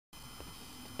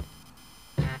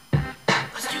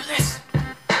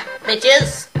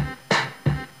bitches.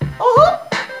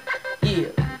 Yeah.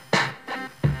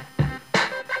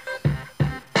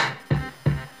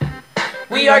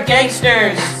 We are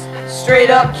gangsters, straight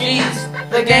up G's.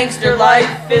 The gangster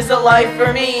life is the life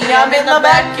for me. I'm in the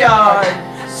backyard,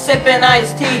 sipping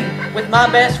iced tea with my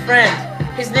best friend.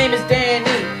 His name is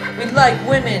Danny. We like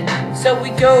women, so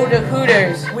we go to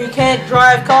Hooters. We can't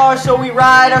drive cars, so we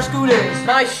ride our scooters.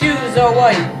 My shoes are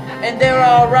white, and they're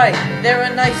alright. They're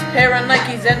a nice pair of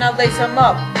Nikes, and I lace them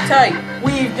up tight.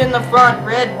 Weaved in the front,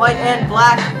 red, white, and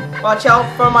black. Watch out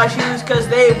for my shoes, cause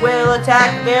they will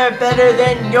attack. They're better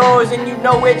than yours, and you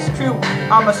know it's true.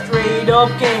 I'm a straight up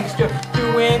gangster,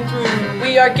 through and through.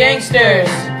 We are gangsters,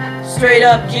 straight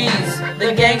up G's.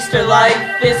 The gangster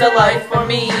life is a life for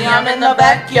me. I'm in the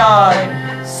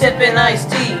backyard, sipping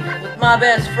iced tea with my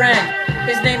best friend.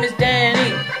 His name is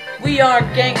Danny. We are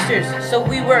gangsters, so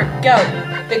we work out.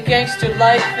 The gangster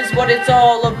life is what it's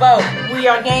all about. We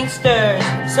are gangsters,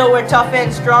 so we're tough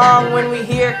and strong. When we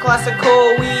hear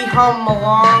classical, we hum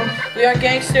along. We are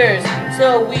gangsters,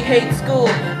 so we hate school.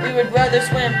 We would rather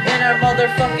swim in our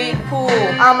motherfucking pool.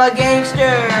 I'm a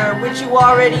gangster, which you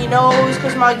already knows,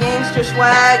 cause my gangster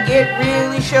swag, it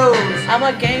really shows. I'm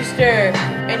a gangster,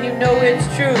 and you know it's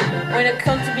true. When it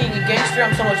comes to being a gangster,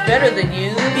 I'm so much better than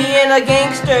you. Being a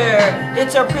gangster,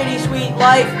 it's a pretty sweet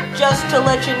life. Just to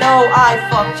let you know, I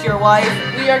fucked your wife.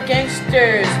 We are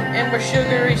gangsters, and we're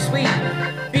sugary sweet.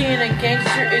 Being a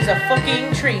gangster is a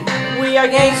fucking treat. We are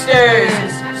gangsters,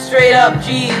 straight up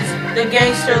G's. The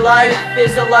gangster life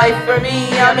is a life for me.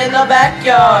 I'm in the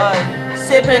backyard,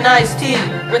 sipping iced tea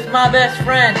with my best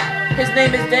friend. His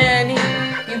name is Danny.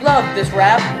 You love this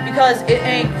rap because it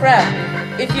ain't crap.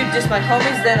 If you diss my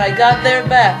homies, then I got their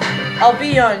back. I'll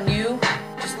be on you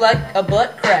just like a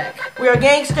butt crack. We are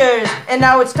gangsters, and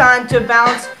now it's time to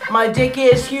bounce. My dick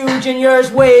is huge and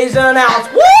yours weighs an ounce.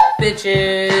 Woo!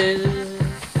 Bitches.